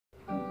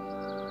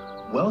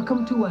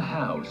Welcome to a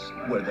house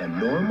where the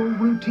normal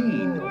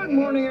routine... Good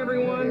morning,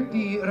 everyone.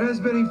 The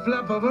raspberry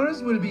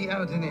flapovers will be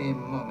out in a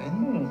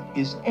moment.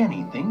 ...is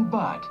anything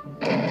but.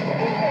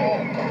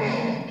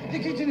 The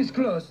kitchen is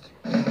closed.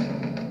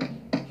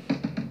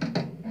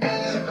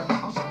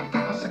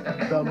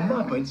 The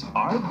Muppets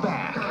are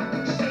back.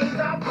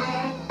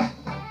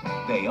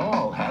 They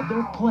all had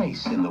their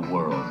place in the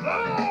world.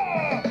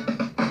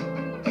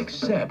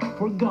 Except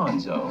for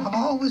Gonzo. I've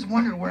always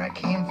wondered where I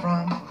came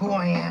from, who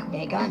I am.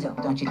 Hey, Gonzo,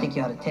 don't you think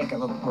you ought to take a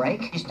little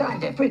break? You're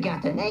starting to freak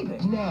out the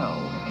neighbors. Now,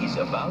 he's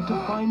about to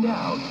find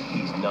out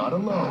he's not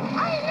alone.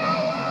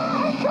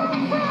 I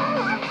come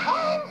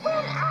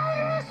from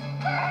outer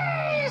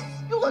space!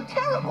 You look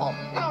terrible.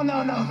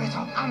 No,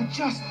 Vito. I'm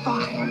just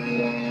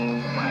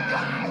fine. My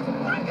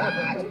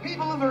God!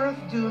 People of Earth,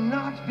 do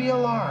not be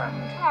alarmed.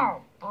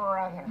 Oh,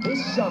 brother.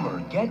 This summer,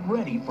 get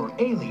ready for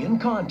alien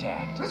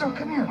contact. Vito,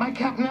 come here. My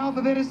Captain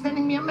Alphabet is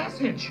sending me a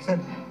message. It said,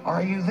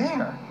 are you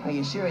there? Are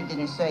you sure it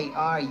didn't say,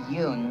 are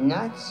you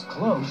nuts?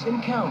 Close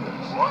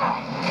encounters.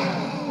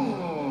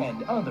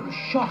 And other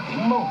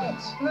shocking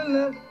moments. La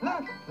la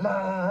la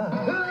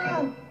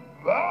la.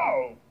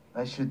 Wow!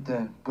 I should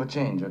go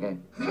change, okay?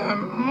 The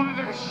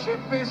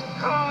mothership is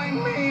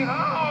calling me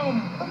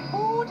home. The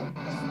mood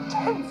is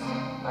tense.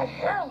 My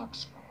hair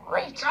looks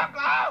great.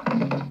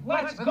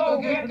 Let's go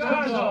get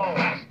Gonzo!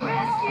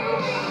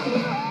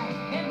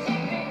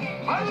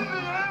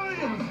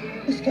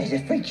 This guy's a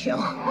freak show.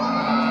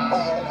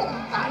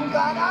 I'm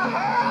gonna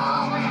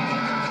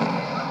hurl.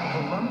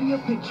 Columbia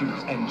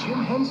Pictures and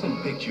Jim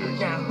Henson Pictures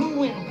Now, who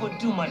went and put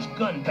too much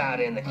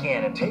gunpowder in the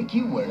cannon? take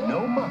you where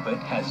no Muppet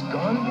has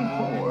gone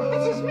before.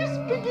 This is Miss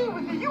Piggy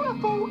with the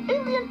UFO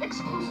alien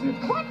exclusive.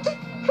 What?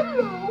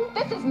 Hello.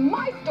 This is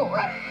my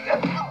story.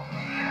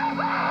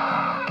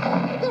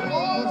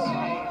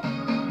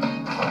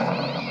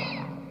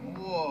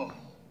 Whoa.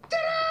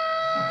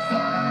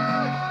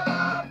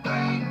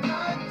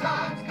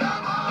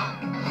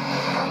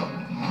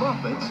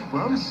 Muppets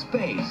from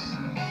Space.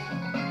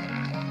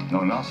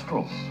 No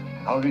nostrils.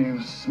 How do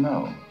you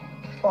smell?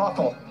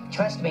 Awful.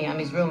 Trust me, I'm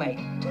his roommate.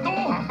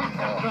 Oh!